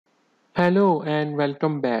Hello and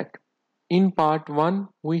welcome back. In part 1,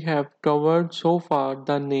 we have covered so far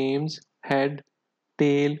the names head,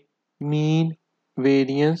 tail, mean,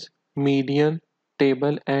 variance, median,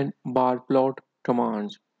 table, and bar plot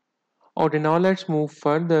commands. Okay, now let's move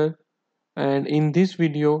further. And in this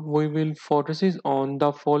video, we will focus on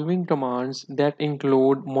the following commands that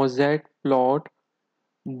include mosaic plot,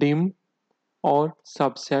 dim, or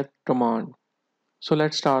subset command. So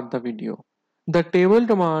let's start the video. The table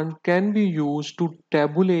command can be used to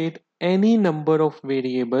tabulate any number of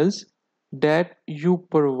variables that you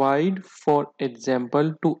provide, for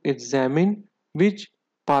example, to examine which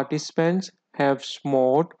participants have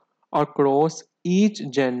smoked across each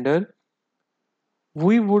gender.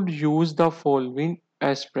 We would use the following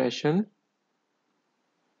expression: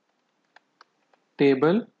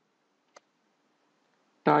 table,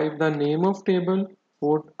 type the name of table,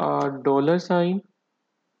 put a dollar sign,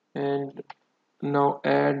 and now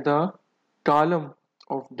add the column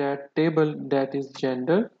of that table, that is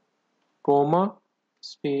gender, comma,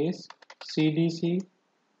 space, CDC,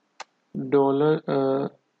 dollar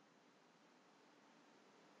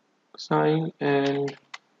sign, and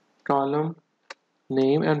column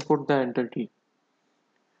name, and put the enter key.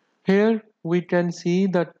 Here we can see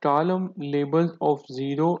the column labels of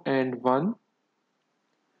 0 and 1.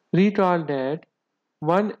 Recall that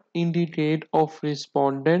 1 indicate of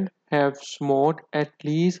respondent have smoked at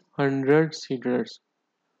least 100 cigarettes,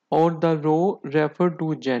 or the row refer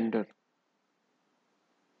to gender.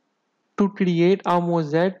 To create a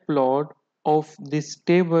mosaic plot of this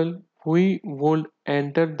table, we would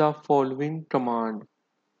enter the following command: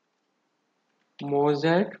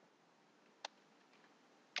 mosaic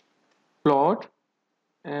plot,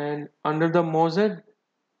 and under the mosaic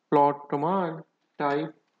plot command,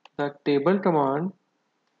 type the table command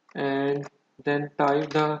and then type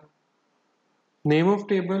the name of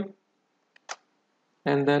table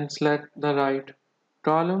and then select the right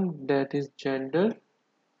column, that is gender,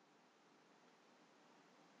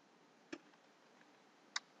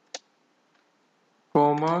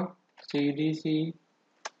 comma, CDC,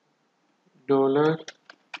 dollar,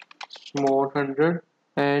 small 100,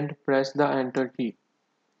 and press the enter key.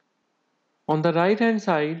 On the right hand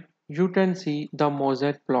side, you can see the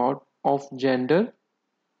mosaic plot of gender,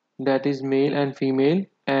 that is male and female,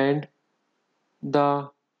 and the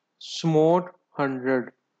small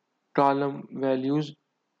 100 column values,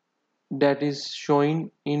 that is showing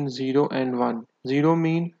in 0 and 1. 0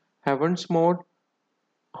 mean haven't smoked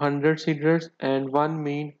 100 cigarettes, and 1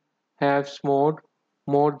 mean have smoked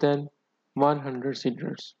more than 100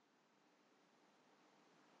 cigarettes.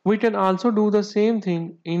 We can also do the same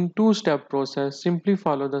thing in two-step process. Simply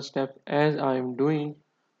follow the step as I am doing.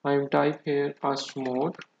 I am type here a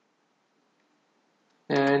small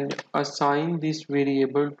and assign this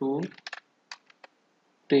variable to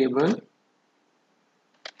table.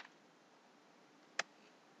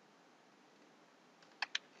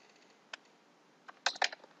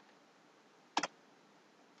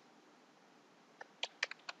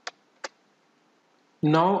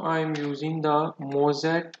 Now I am using the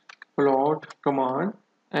mosaic plot command,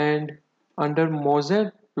 and under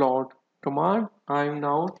mosaic plot command I am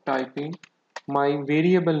now typing my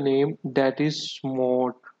variable name, that is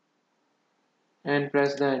smoke, and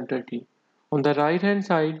press the enter key. On the right hand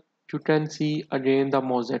side you can see again the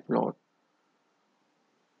mosaic plot.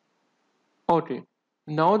 Okay,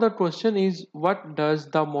 now the question is, what does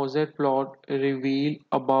the mosaic plot reveal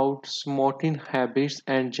about smoking habits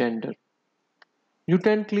and gender? You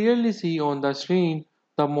can clearly see on the screen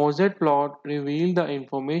the mosaic plot reveals the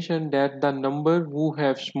information that the number who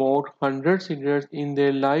have smoked 100 cigarettes in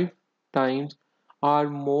their lifetimes are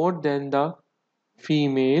more than the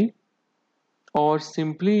female, or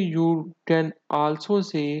simply you can also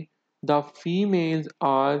say the females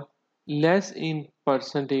are less in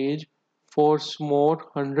percentage for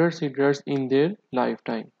smoked 100 cigarettes in their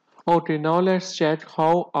lifetime. Okay, now let's check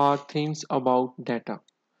how are things about data.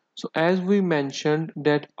 So as we mentioned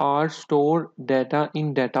that R store data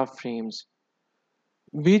in data frames,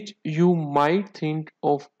 which you might think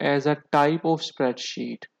of as a type of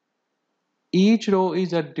spreadsheet. Each row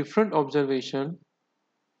is a different observation,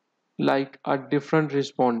 like a different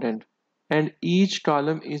respondent, and each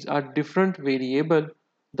column is a different variable.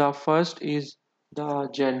 The first is the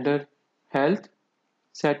gender health,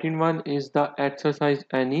 second one is the exercise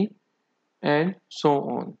any, and so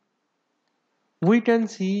on. We can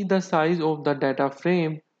see the size of the data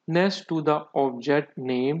frame next to the object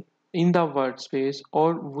name in the workspace,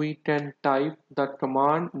 or we can type the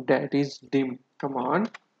command, that is dim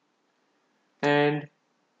command, and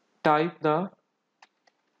type the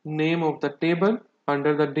name of the table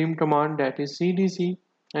under the dim command, that is CDC,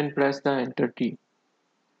 and press the enter key.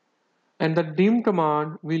 And the dim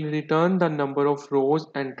command will return the number of rows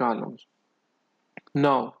and columns.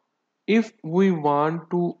 Now, if we want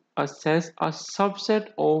to access a subset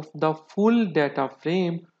of the full data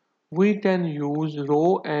frame, we can use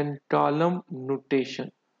row and column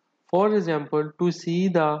notation. For example, to see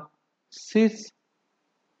the sixth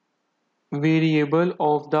variable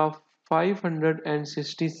of the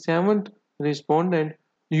 567th respondent,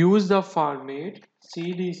 use the format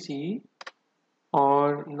CDC,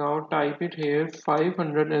 or now type it here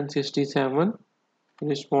 567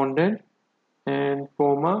 respondent and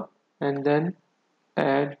comma, and then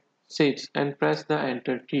add 6 and press the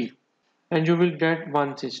enter key, and you will get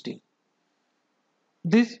 160.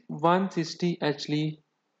 This 160 actually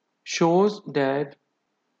shows that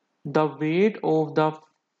the weight of the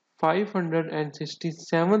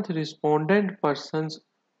 567th respondent persons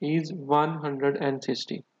is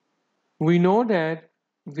 160. We know that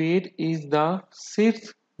weight is the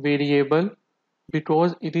sixth variable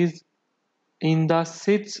because it is in the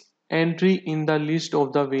sixth entry in the list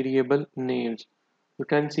of the variable names. You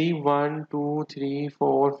can see 1, 2, 3,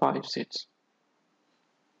 4, 5, 6.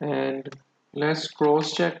 And let's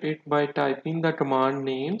cross check it by typing the command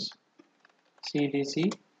names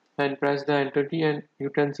CDC and press the enter key, and you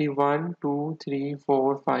can see 1, 2, 3,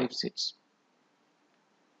 4, 5, 6.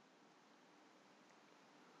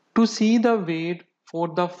 To see the weight for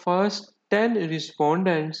the first 10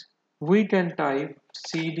 respondents, we can type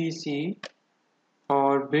CDC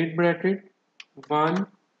or bit bracket 1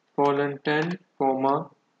 colon 10 comma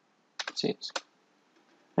 6,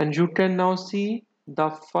 and you can now see the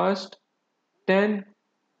first 10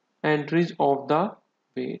 entries of the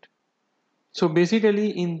weight. So basically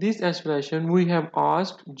in this expression we have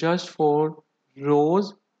asked just for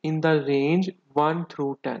rows in the range 1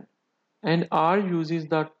 through 10, and R uses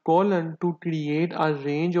the colon to create a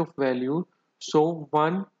range of values. So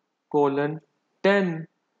 1 colon 10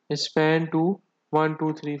 span to 1,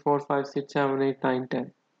 2, 3, 4, 5, 6, 7, 8, 9,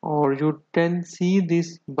 10. Or you can see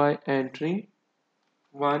this by entering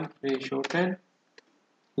 1:10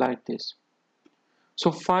 like this.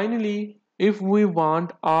 So finally, if we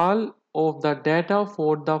want all of the data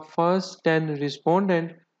for the first 10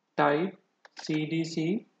 respondent, type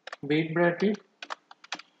CDC bit bracket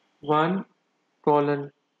 1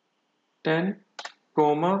 colon 10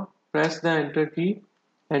 comma, press the enter key,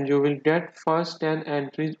 and you will get first 10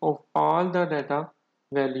 entries of all the data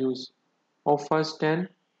values of first 10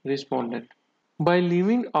 respondent. By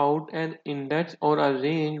leaving out an index or a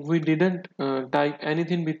range, we didn't type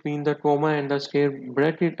anything between the comma and the square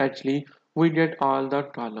bracket. Actually, we get all the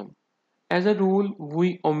column. As a rule,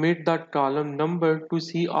 we omit the column number to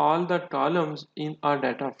see all the columns in our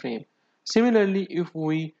data frame. Similarly, if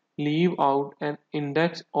we leave out an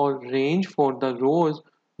index or range for the rows,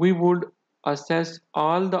 we would access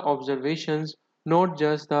all the observations, not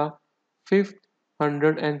just the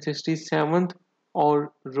 567th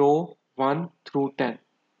or row 1 through 10.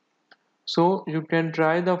 So you can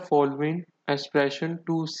try the following expression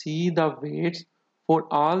to see the weights for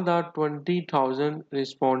all the 20,000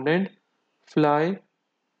 respondents fly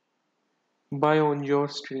by on your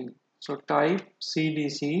screen. So type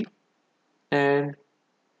CDC and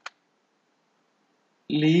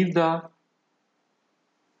leave the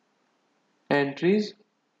entries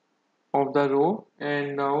of the row,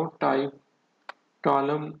 and now type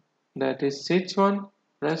column, that is 6 1,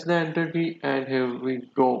 press the enter key, and here we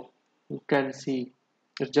go. You can see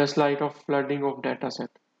it's just like a flooding of dataset.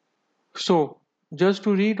 So just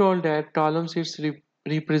to read all that, column 6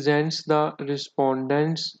 represents the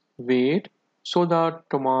respondent's weight. So the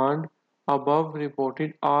command above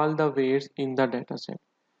reported all the weights in the dataset.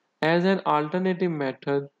 As an alternative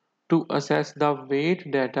method to assess the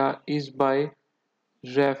weight data is by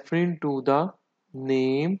referring to the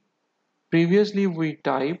name. Previously we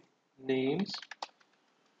typed names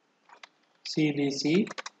CDC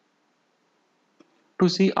to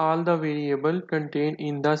see all the variable contained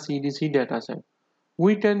in the CDC dataset.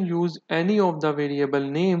 We can use any of the variable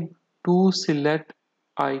name to select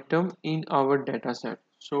item in our dataset.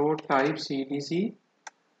 So type CDC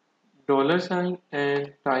 $,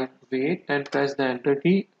 and type weight and press the enter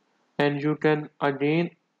key, and you can again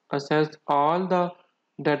access all the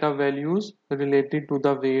data values related to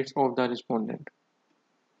the weights of the respondent.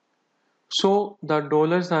 So the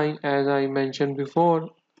 $, as I mentioned before,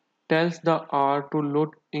 tells the R to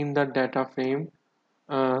look in the data frame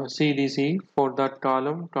CDC for the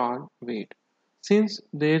column called weight. Since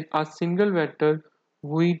there is a single vector,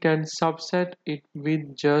 we can subset it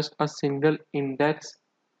with just a single index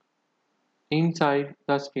inside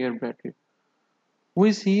the square bracket.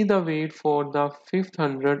 We see the weight for the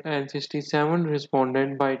 567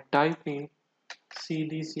 respondent by typing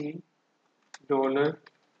CDC dollar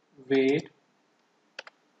weight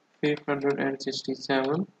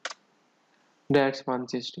 567, that's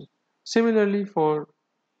 160. Similarly, for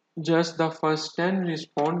just the first 10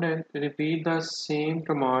 respondent, repeat the same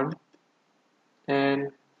command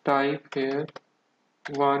and type here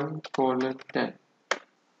 1 colon 10.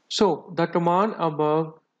 So the command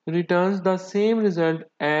above returns the same result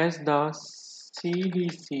as the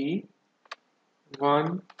CDC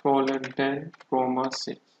 1 colon 10 comma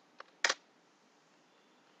 6.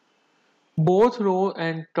 Both row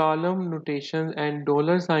and column notation and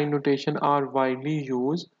dollar sign notation are widely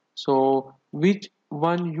used, so which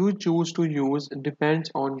one you choose to use depends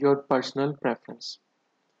on your personal preference.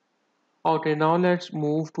 Okay, now let's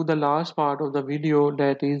move to the last part of the video,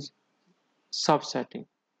 that is subsetting.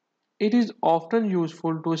 It is often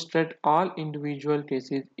useful to set all individual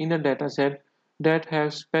cases in a dataset that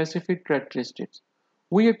have specific characteristics.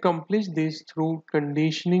 We accomplish this through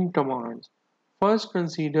conditioning commands. First,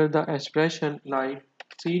 consider the expression like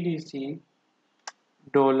CDC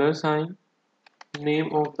dollar sign,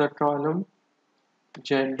 name of the column,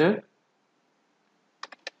 gender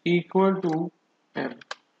equal to M,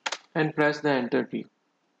 and press the enter key.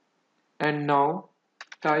 And now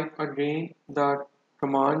type again the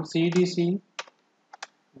command CDC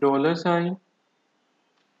dollar sign,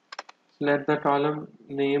 select the column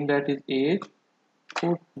name, that is age,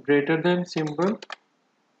 put greater than symbol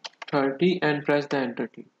 30 and press the enter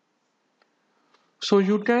key. So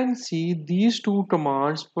you can see these two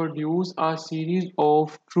commands produce a series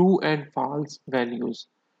of true and false values.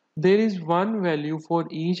 There is one value for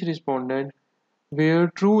each respondent where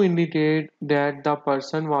true indicate that the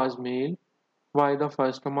person was male by the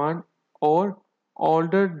first command or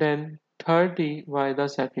older than 30 by the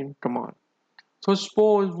second command. So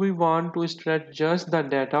suppose we want to extract just the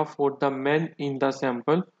data for the men in the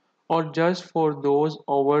sample or just for those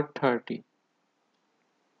over 30.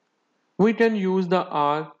 We can use the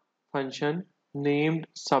R function named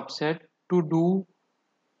subset to do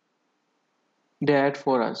that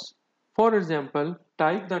for us. For example,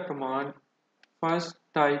 type the command, first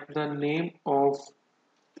type the name of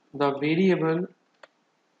the variable,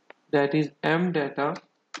 that is mdata,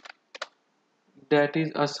 that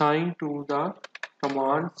is assigned to the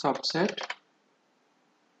command subset,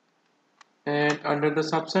 and under the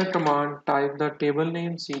subset command type the table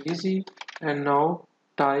name CDC, and now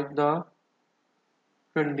type the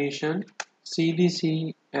condition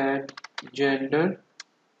CDC at gender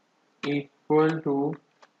equal to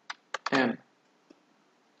M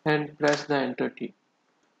and press the enter key.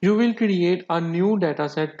 You will create a new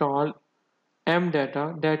dataset called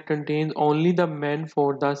mdata that contains only the men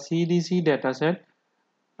for the CDC dataset,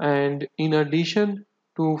 and in addition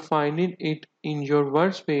to finding it in your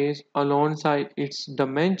workspace alongside its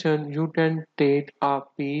dimension, you can take a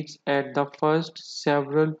peek at the first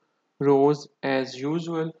several rows as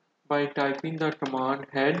usual by typing the command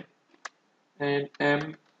head and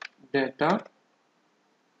mdata,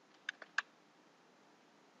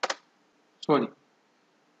 sorry,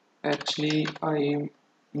 actually I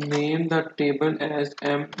name the table as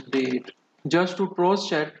mdate. Just to cross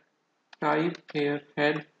check, type here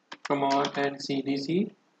head command and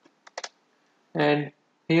CDC, and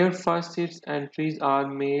here first its entries are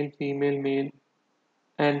male, female, male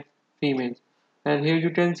and females, and here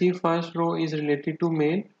you can see first row is related to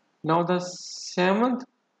male. Now the seventh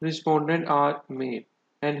respondent are male,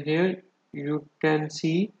 and here you can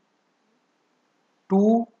see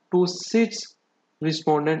 2 to 6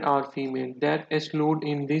 respondent are female that exclude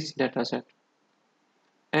in this dataset.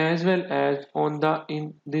 As well as on the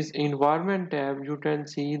in this environment tab, you can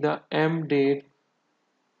see the mdate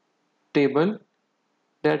table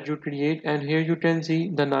that you create, and here you can see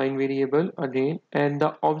the 9 variable again, and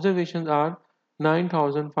the observations are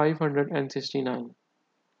 9569.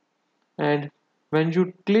 And when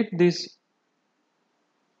you click this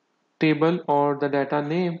table or the data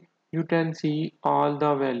name, you can see all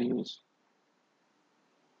the values.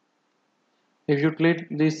 If you click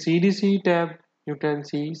this CDC tab, you can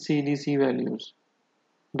see CDC values,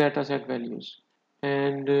 dataset values.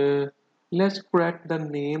 And let's correct the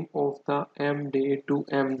name of the mdate to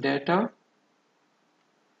mdata.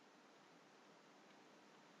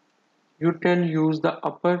 You can use the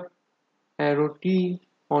upper arrow key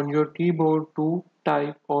on your keyboard to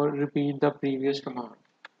type or repeat the previous command.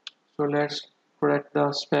 So let's correct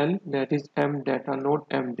the spell, that is mdata, not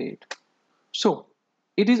mdate. So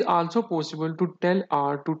it is also possible to tell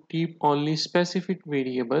R to keep only specific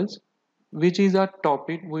variables, which is a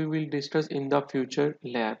topic we will discuss in the future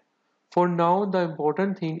lab. For now, the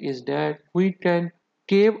important thing is that we can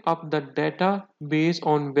cave up the data based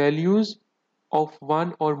on values of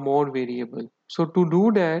one or more variable. So to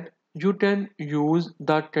do that, you can use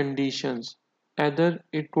the conditions. Either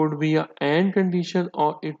it could be an AND condition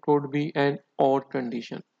or it could be an OR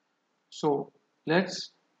condition. So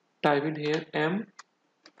let's type it here m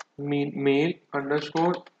male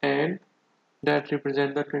underscore and that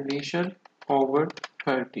represent the condition over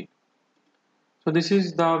 30. So this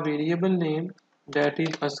is the variable name that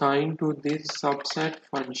is assigned to this subset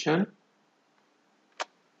function,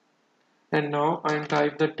 and now I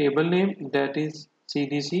type the table name that is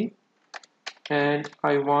CDC, and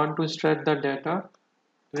I want to stretch the data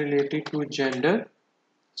related to gender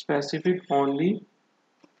specific only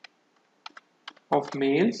of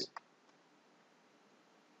males,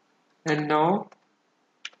 and now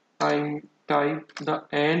I type the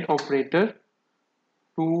AND operator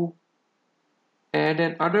to add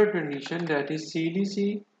another condition that is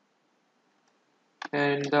CDC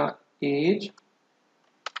and the age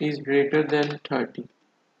is greater than 30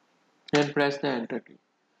 and press the enter key.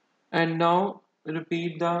 And now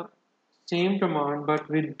repeat the same command but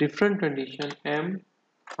with different condition m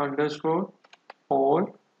underscore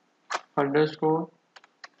or underscore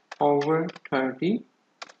over 30,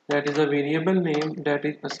 that is a variable name that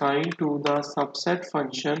is assigned to the subset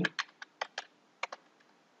function.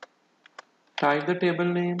 Type the table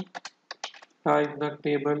name, type the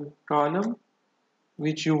table column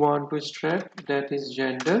which you want to extract, that is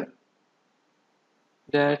gender,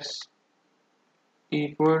 that's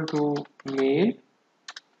equal to male,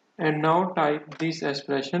 and now type this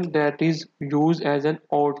expression that is used as an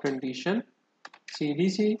OR condition,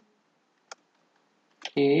 CDC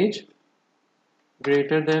age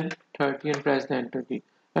greater than 30 and press the enter key.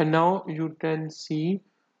 And now you can see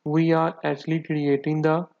we are actually creating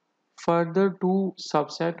the further two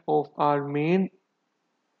subset of our main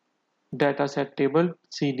dataset table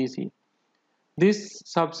CDC. This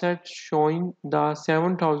subset showing the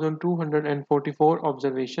 7244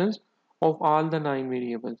 observations of all the 9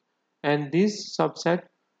 variables, and this subset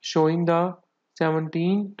showing the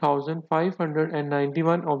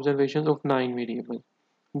 17,591 observations of 9 variables.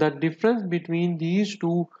 The difference between these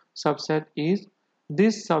two subsets is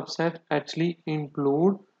this subset actually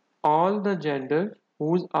include all the gender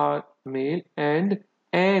whose are male and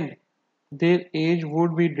their age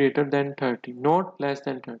would be greater than 30, not less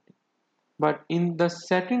than 30. But in the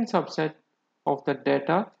second subset of the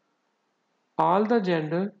data, all the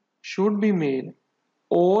gender should be male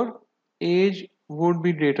or age would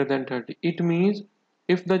be greater than 30. It means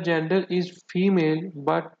if the gender is female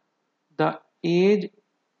but the age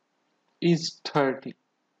is 30,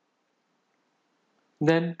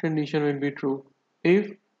 then condition will be true.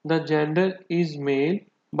 If the gender is male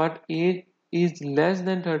but age is less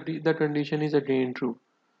than 30, the condition is again true.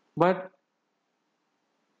 But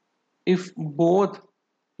if both,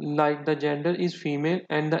 like the gender is female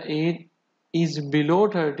and the age is below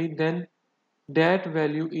 30, then that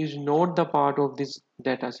value is not the part of this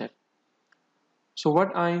data set. So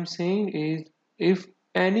what I am saying is if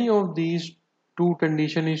any of these two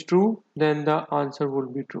condition is true, then the answer will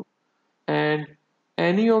be true, and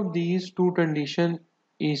any of these two condition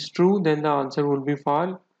is true, then the answer will be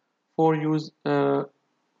false. For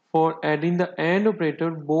adding the AND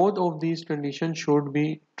operator, both of these conditions should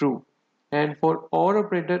be true, and for OR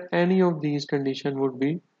operator, any of these conditions would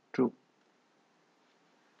be true.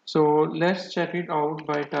 So let's check it out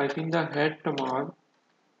by typing the head command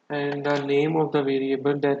and the name of the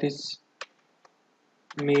variable that is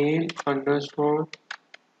male underscore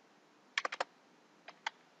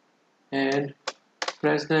and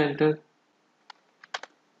press the enter.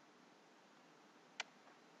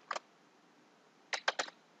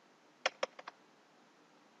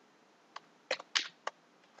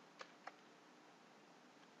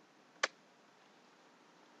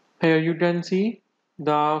 Here you can see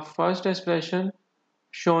the first expression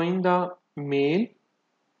showing the male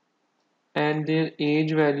and their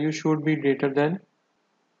age value should be greater than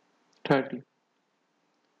 30.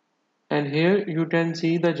 And here you can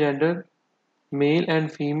see the gender male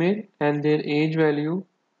and female and their age value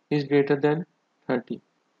is greater than 30.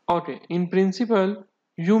 Okay, in principle,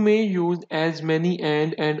 you may use as many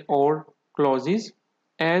and or clauses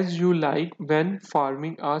as you like when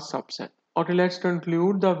forming a subset. Okay, let's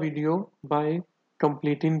conclude the video by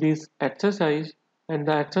completing this exercise, and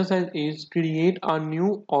the exercise is create a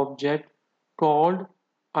new object called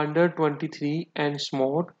under 23 and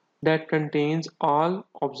smart that contains all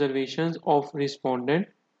observations of respondent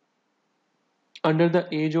under the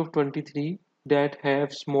age of 23 that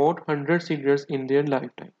have smoked 100 cigarettes in their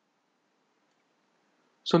lifetime.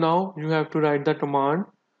 So now you have to write the command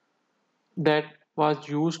that was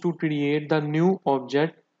used to create the new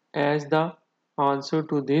object as the answer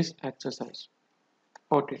to this exercise.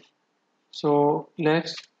 Okay, so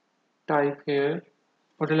let's type here.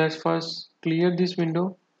 Okay, let's first clear this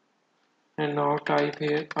window and now type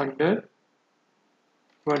here under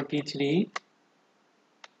 23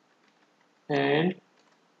 and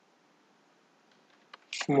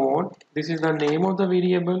small. This is the name of the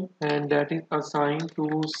variable and that is assigned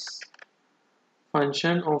to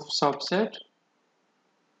function of subset.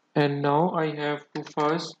 And now I have to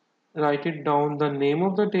first write it down the name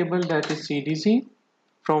of the table, that is CDC,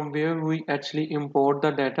 from where we actually import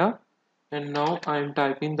the data. And now I am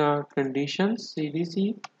typing the conditions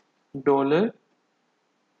CDC dollar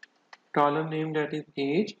column name, that is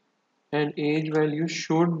age, and age value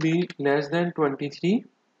should be less than 23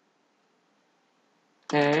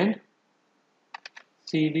 and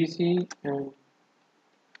CDC and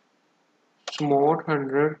small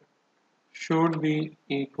 100 should be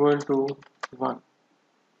equal to 1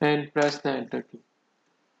 and press the enter key.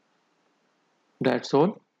 That's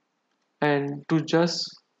all. And to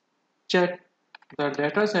just check the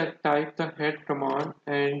dataset, type the head command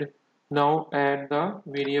and now add the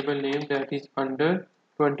variable name, that is under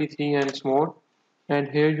 23 and small, and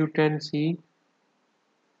here you can see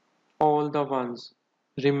all the ones.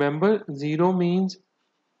 Remember, 0 means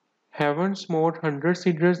haven't smoked 100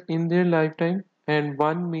 cigarettes in their lifetime, and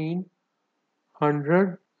 1 means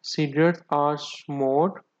 100 cigarettes are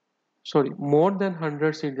smoked, sorry, more than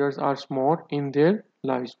 100 cigarettes are smoked in their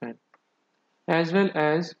lifespan, as well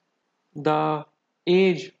as the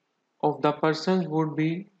age of the persons would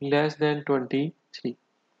be less than 23.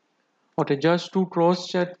 Okay, just to cross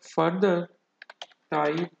check further,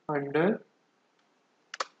 type under,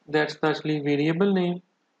 that's the variable name,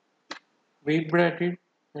 with bracket,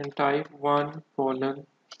 and type 1 colon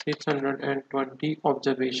 620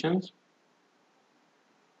 observations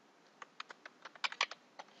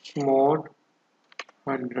mod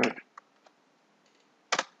 100,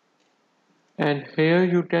 and here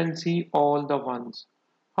you can see all the ones.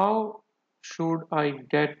 How should I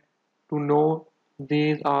get to know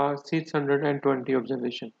these are 620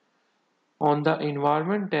 observations? On the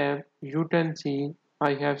environment tab you can see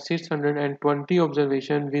I have 620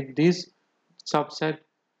 observations with this subset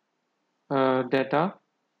data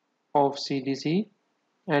of CDC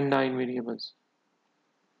and 9 variables.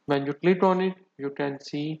 When you click on it, you can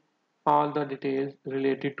see all the details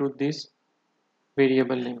related to this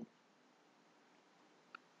variable name.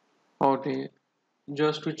 Okay,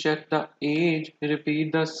 just to check the age,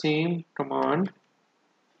 repeat the same command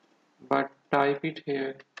but type it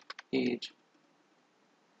here age.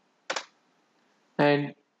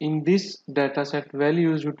 And in this dataset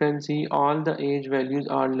values, you can see all the age values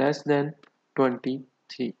are less than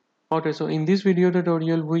 23. Okay, so in this video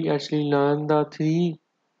tutorial, we actually learned the 3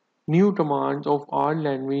 new commands of R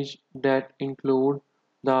language that include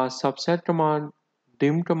the subset command,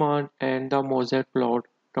 dim command, and the mosaicplot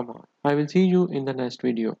command. I will see you in the next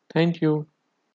video. Thank you.